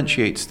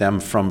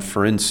 from,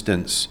 for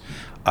instance,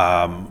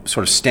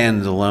 sort of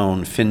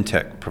standalone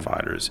fintech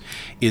providers,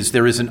 is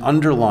there is an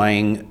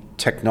underlying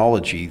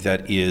technology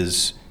that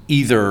is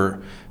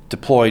either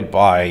deployed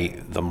by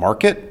the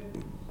market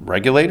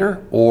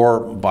regulator or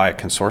by a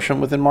consortium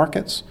within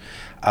markets.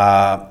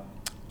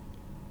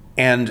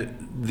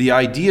 And the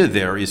idea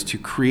there is to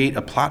create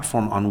a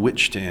platform on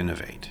which to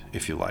innovate,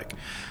 if you like.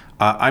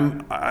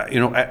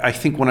 I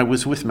think when I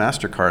was with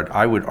MasterCard,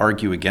 I would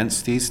argue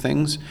against these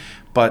things,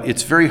 But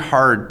it's very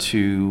hard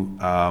to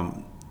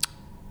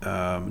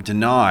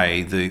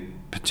deny the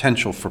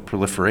potential for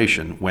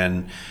proliferation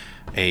when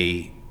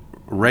a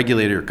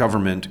regulator,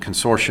 government,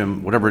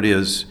 consortium, whatever it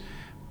is,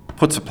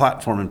 puts a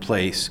platform in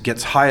place,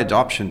 gets high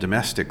adoption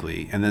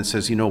domestically, and then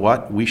says, you know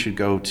what, we should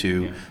go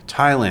to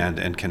Thailand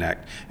and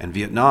connect, and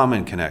Vietnam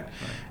and connect.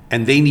 Right.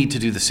 And they need to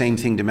do the same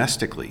thing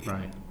domestically.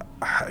 Right.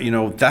 You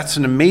know, that's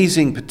an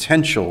amazing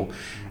potential.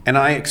 And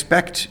I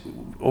expect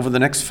over the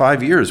next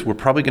 5 years, we're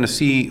probably going to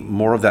see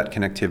more of that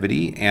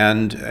connectivity.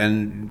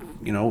 And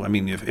you know, I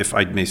mean, if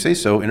I may say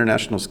so,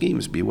 international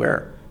schemes,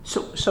 beware.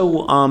 So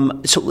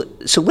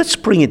let's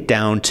bring it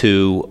down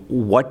to,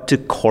 what do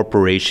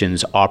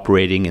corporations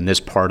operating in this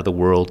part of the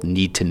world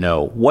need to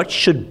know? What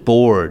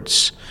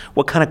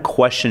kind of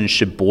questions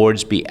should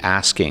boards be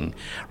asking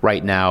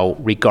right now,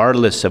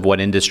 regardless of what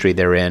industry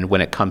they're in,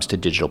 when it comes to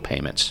digital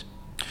payments?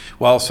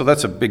 Well, so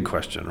that's a big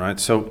question, right?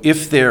 So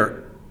if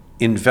they're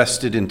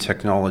invested in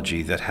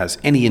technology that has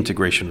any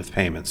integration with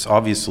payments,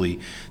 obviously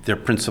their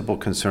principal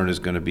concern is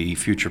going to be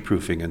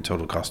future-proofing and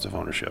total cost of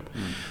ownership.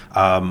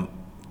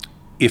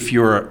 If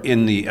you're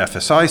in the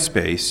FSI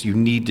space, you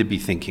need to be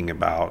thinking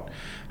about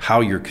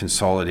how you're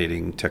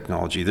consolidating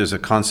technology. There's a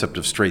concept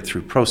of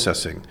straight-through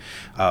processing,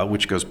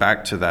 which goes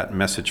back to that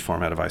message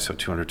format of ISO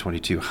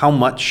 20022. How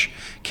much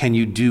can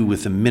you do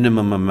with the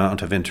minimum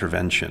amount of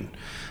intervention?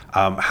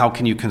 How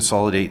can you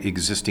consolidate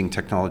existing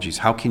technologies?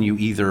 How can you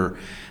either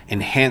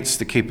enhance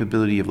the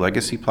capability of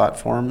legacy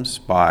platforms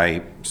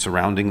by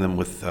surrounding them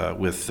with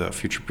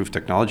future-proof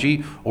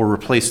technology, or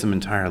replace them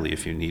entirely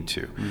if you need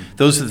to?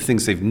 Those are the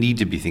things they need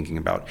to be thinking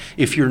about.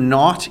 If you're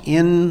not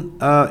in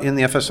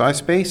the FSI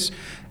space,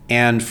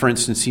 and for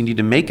instance you need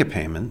to make a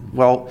payment,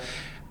 well,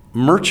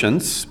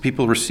 merchants,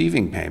 people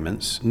receiving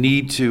payments,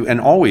 need to, and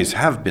always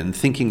have been,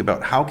 thinking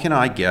about, how can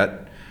I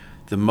get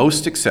the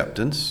most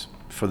acceptance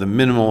for the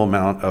minimal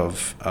amount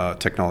of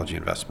technology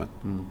investment.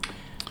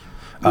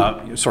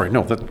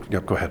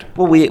 Go ahead.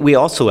 Well, we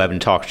also haven't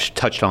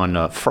touched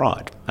on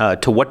fraud.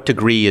 To what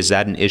degree is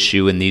that an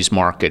issue in these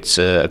markets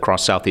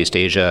across Southeast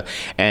Asia,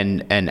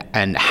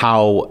 and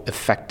how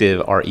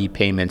effective are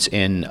e-payments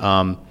in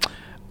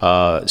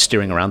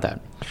steering around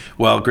that?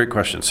 Well, great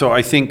question. So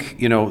I think,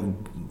 you know,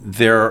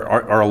 there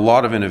are a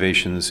lot of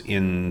innovations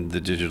in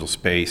the digital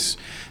space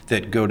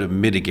that go to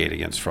mitigate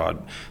against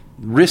fraud.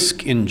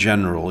 Risk in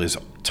general is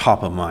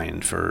top of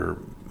mind for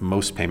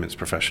most payments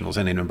professionals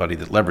and anybody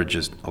that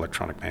leverages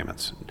electronic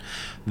payments.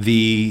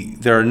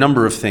 There are a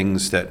number of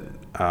things that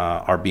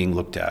are being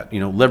looked at. You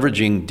know,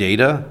 leveraging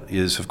data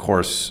is, of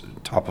course,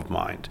 top of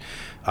mind.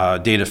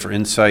 Data for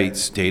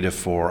insights, data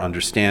for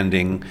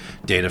understanding,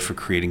 data for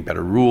creating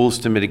better rules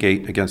to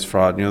mitigate against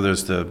fraud. You know,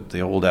 there's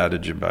the old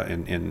adage about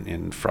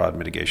in fraud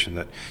mitigation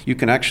that you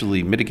can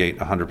actually mitigate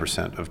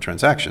 100% of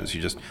transactions.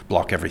 You just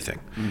block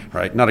everything,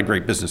 right? Not a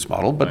great business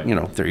model, but you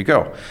know, there you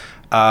go.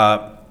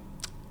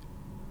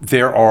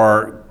 There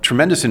are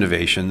tremendous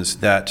innovations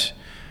that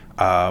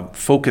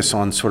focus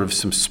on sort of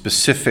some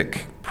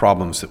specific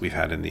problems that we've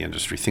had in the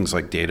industry, things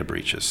like data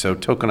breaches. So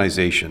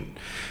tokenization,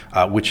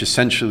 which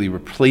essentially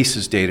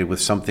replaces data with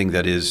something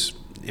that is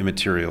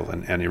immaterial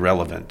and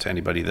irrelevant to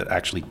anybody that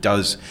actually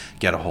does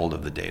get a hold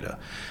of the data.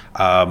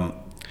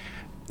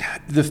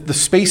 The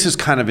space is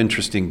kind of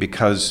interesting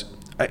because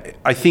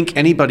I think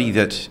anybody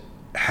that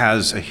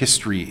has a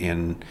history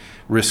in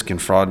risk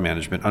and fraud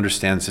management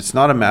understands it's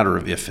not a matter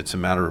of if, it's a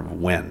matter of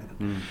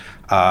when.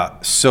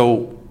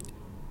 So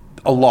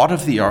a lot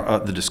of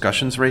the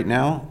discussions right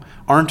now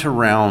aren't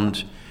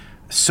around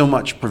so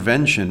much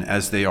prevention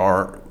as they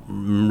are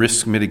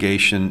risk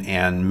mitigation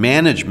and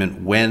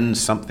management when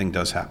something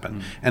does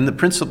happen. And the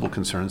principal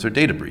concerns are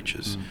data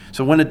breaches.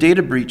 So when a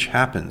data breach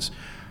happens,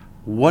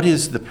 what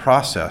is the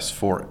process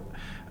for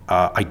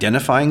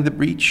identifying the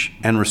breach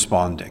and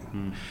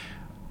responding?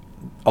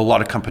 A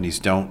lot of companies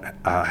don't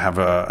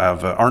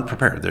aren't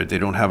prepared. They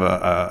don't have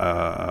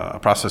a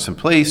process in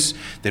place.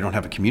 They don't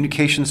have a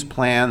communications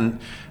plan.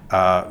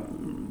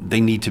 They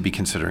need to be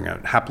considering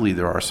it. Happily,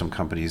 there are some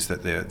companies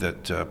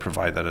that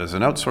provide that as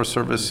an outsourced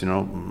service. You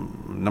know,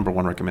 number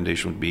one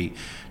recommendation would be,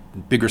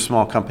 big or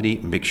small company,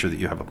 make sure that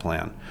you have a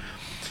plan.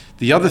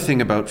 The other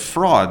thing about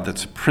fraud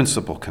that's a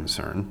principal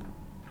concern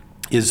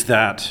is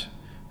that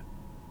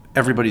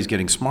everybody's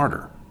getting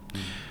smarter.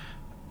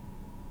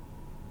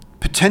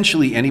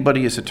 Potentially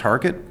anybody is a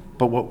target,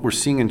 but what we're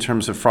seeing in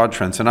terms of fraud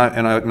trends, and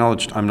I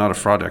acknowledge I'm not a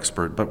fraud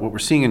expert, but what we're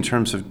seeing in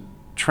terms of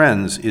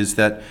trends is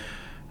that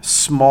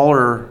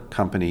smaller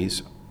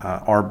companies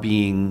are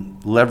being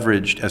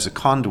leveraged as a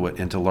conduit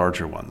into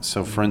larger ones.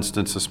 So for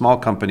instance, a small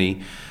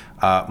company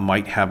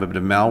might have a bit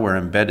of malware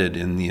embedded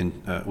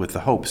in with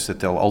the hopes that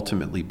they'll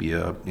ultimately be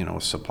a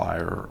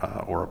supplier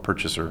or a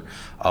purchaser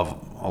of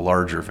a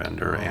larger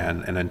vendor,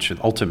 and then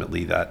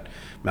ultimately that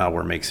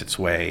malware makes its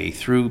way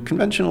through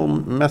conventional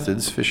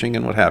methods, phishing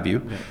and what have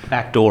you.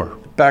 Backdoor,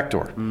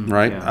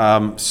 right?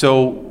 Yeah.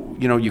 So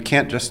you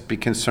can't just be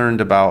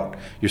concerned about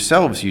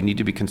yourselves. You need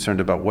to be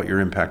concerned about what your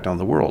impact on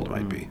the world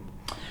might be.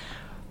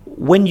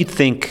 When you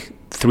think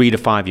 3 to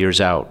 5 years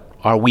out,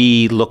 Are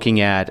we looking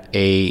at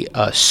a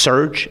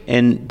surge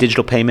in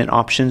digital payment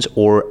options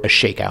or a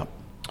shakeout?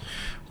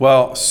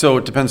 Well, so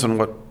it depends on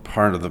what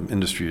part of the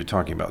industry you're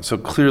talking about. So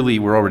clearly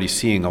we're already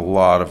seeing a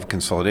lot of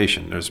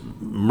consolidation. There's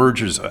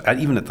mergers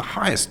even at the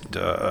highest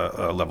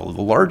level,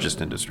 the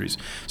largest industries.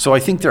 So I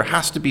think there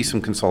has to be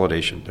some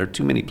consolidation. There are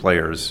too many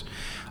players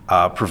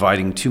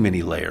providing too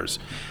many layers.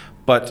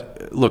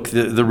 But look,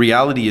 the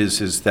reality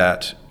is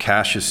that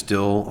cash is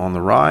still on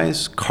the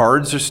rise.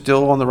 Cards are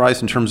still on the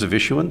rise in terms of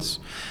issuance.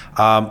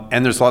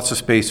 And there's lots of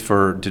space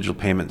for digital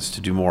payments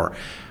to do more.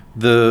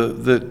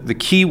 The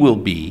key will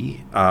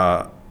be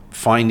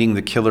finding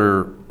the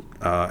killer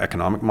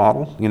economic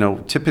model.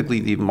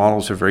 Typically the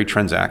models are very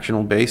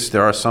transactional based.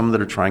 There are some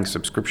that are trying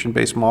subscription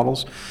based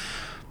models.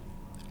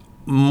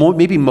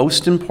 Maybe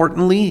most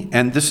importantly,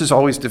 and this is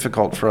always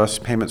difficult for us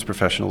payments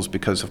professionals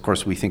because of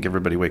course we think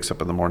everybody wakes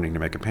up in the morning to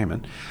make a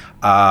payment,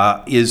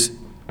 is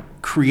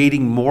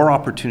creating more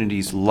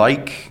opportunities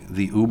like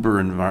the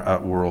Uber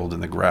world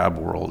and the Grab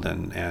world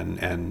and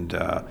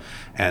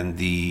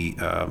the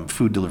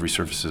food delivery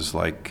services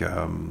like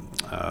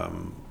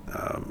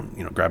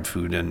Grab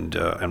Food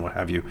and what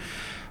have you,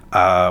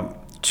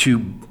 to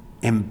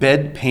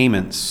embed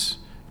payments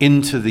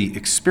into the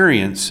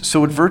experience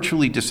so it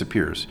virtually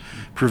disappears.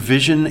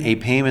 Provision a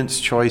payments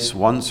choice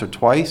once or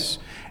twice,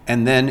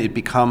 and then it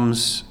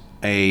becomes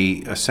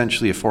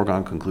essentially a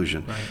foregone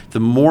conclusion. Right. The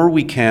more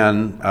we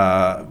can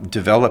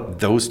develop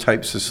those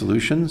types of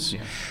solutions,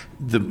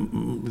 the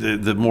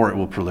more it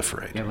will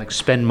proliferate. Yeah, like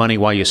spend money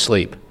while you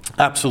sleep.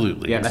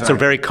 Absolutely. Yeah, that's a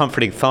very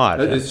comforting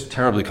thought. It's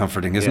terribly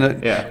comforting, isn't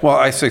it? Yeah. Well,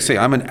 I say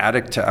I'm an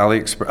addict to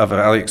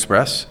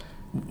AliExpress.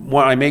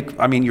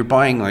 When you're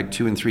buying like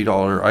 $2 and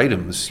 $3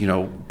 items,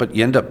 but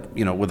you end up,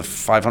 with a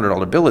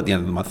 $500 bill at the end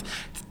of the month.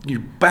 You're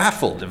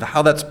baffled of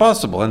how that's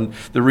possible, and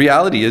the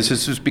reality is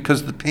it's just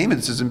because the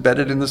payments is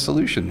embedded in the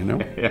solution.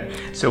 Yeah.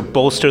 So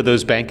bolster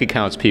those bank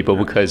accounts, people,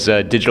 because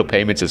digital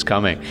payments is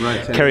coming.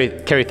 Right.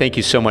 Kerry, thank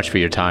you so much for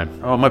your time.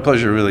 Oh, my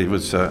pleasure. Really, it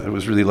was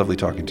really lovely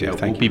talking to you.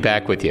 Thank you. We'll be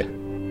back with you.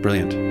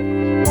 Brilliant.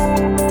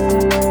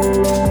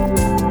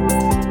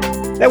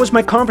 That was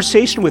my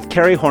conversation with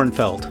Kerry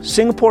Hornfeld,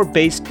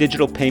 Singapore-based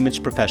digital payments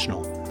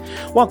professional.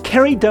 While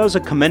Kerry does a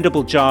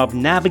commendable job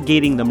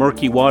navigating the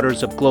murky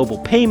waters of global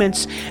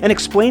payments and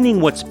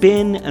explaining what's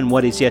been and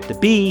what is yet to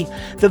be,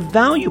 the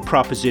value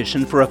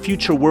proposition for a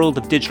future world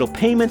of digital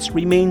payments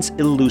remains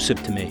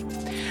elusive to me.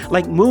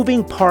 Like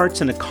moving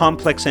parts in a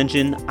complex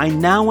engine, I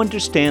now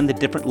understand the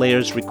different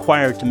layers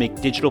required to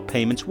make digital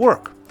payments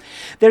work.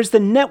 There's the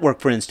network,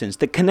 for instance,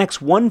 that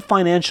connects one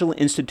financial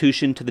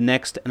institution to the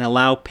next and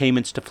allow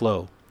payments to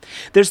flow.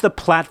 There's the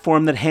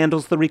platform that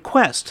handles the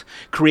request,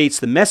 creates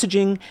the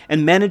messaging,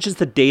 and manages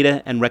the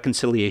data and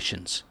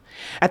reconciliations.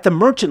 At the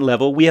merchant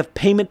level, we have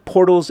payment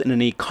portals in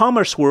an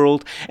e-commerce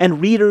world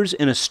and readers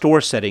in a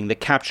store setting that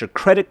capture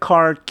credit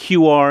card,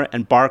 QR,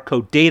 and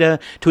barcode data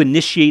to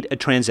initiate a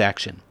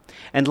transaction.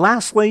 And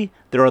lastly,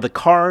 there are the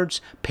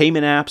cards,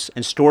 payment apps,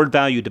 and stored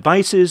value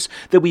devices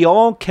that we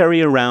all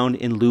carry around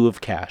in lieu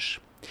of cash.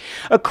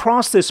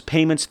 Across this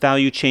payments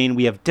value chain,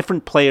 we have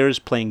different players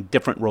playing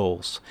different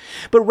roles.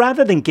 But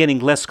rather than getting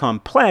less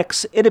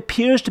complex, it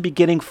appears to be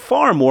getting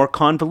far more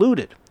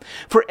convoluted.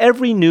 For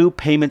every new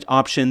payment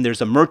option,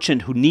 there's a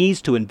merchant who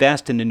needs to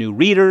invest in a new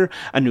reader,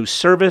 a new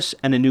service,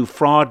 and a new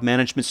fraud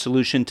management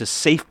solution to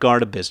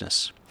safeguard a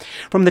business.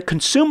 From the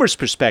consumer's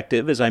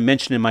perspective, as I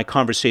mentioned in my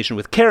conversation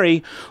with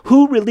Kerry,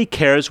 who really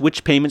cares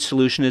which payment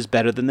solution is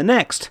better than the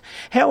next?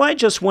 Hell, I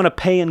just want to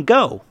pay and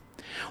go.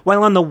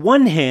 While on the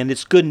one hand,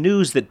 it's good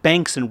news that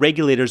banks and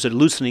regulators are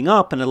loosening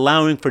up and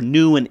allowing for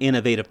new and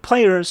innovative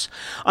players,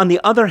 on the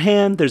other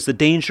hand, there's the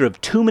danger of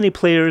too many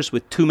players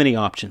with too many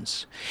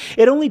options.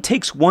 It only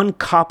takes one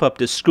cop-up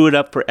to screw it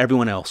up for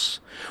everyone else.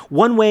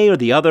 One way or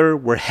the other,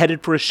 we're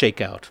headed for a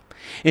shakeout.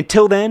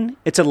 Until then,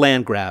 it's a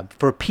land grab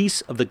for a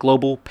piece of the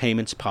global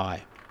payments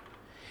pie.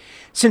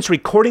 Since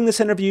recording this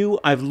interview,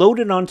 I've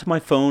loaded onto my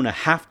phone a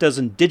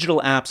half-dozen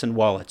digital apps and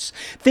wallets,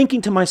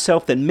 thinking to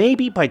myself that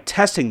maybe by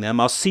testing them,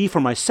 I'll see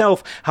for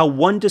myself how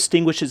one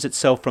distinguishes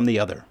itself from the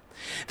other.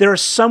 There are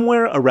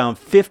somewhere around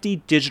 50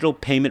 digital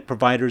payment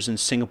providers in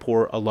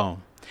Singapore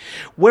alone.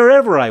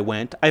 Wherever I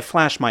went, I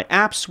flashed my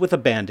apps with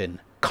abandon.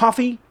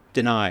 Coffee?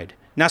 Denied.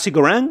 Nasi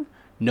goreng?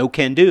 No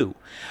can do.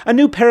 A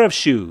new pair of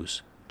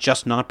shoes?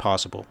 Just not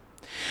possible.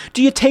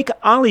 Do you take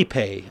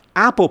Alipay,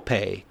 Apple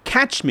Pay,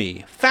 Catch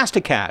Me,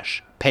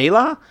 Fastacash,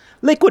 Payla,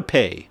 Liquid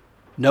Pay?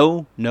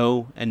 No,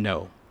 no, and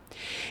no.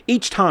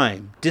 Each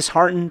time,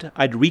 disheartened,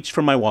 I'd reach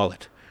for my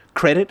wallet.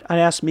 Credit, I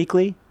asked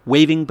meekly,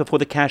 waving before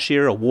the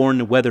cashier a worn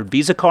and weathered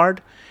Visa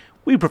card.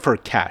 We prefer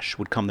cash,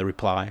 would come the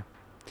reply.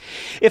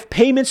 If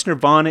payments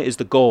nirvana is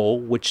the goal,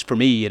 which for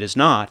me it is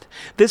not,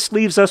 this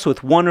leaves us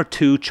with one or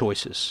two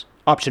choices.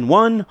 Option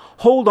 1,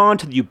 hold on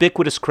to the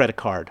ubiquitous credit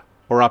card.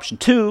 Or option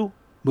 2,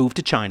 move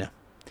to China.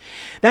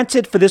 That's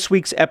it for this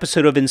week's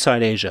episode of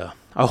Inside Asia.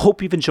 I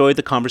hope you've enjoyed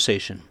the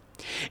conversation.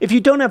 If you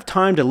don't have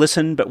time to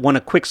listen but want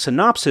a quick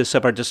synopsis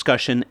of our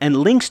discussion and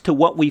links to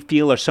what we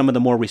feel are some of the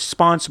more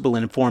responsible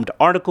and informed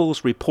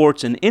articles,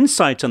 reports, and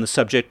insights on the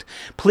subject,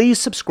 please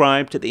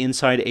subscribe to the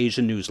Inside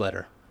Asia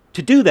newsletter.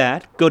 To do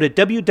that, go to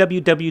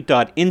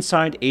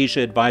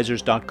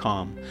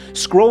www.insideasiaadvisors.com.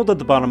 Scroll to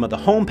the bottom of the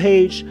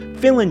homepage,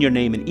 fill in your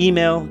name and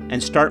email,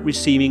 and start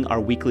receiving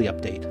our weekly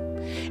update.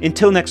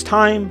 Until next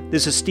time,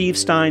 this is Steve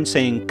Stein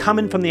saying,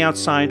 "Coming from the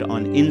outside"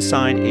 on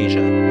Inside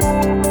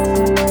Asia.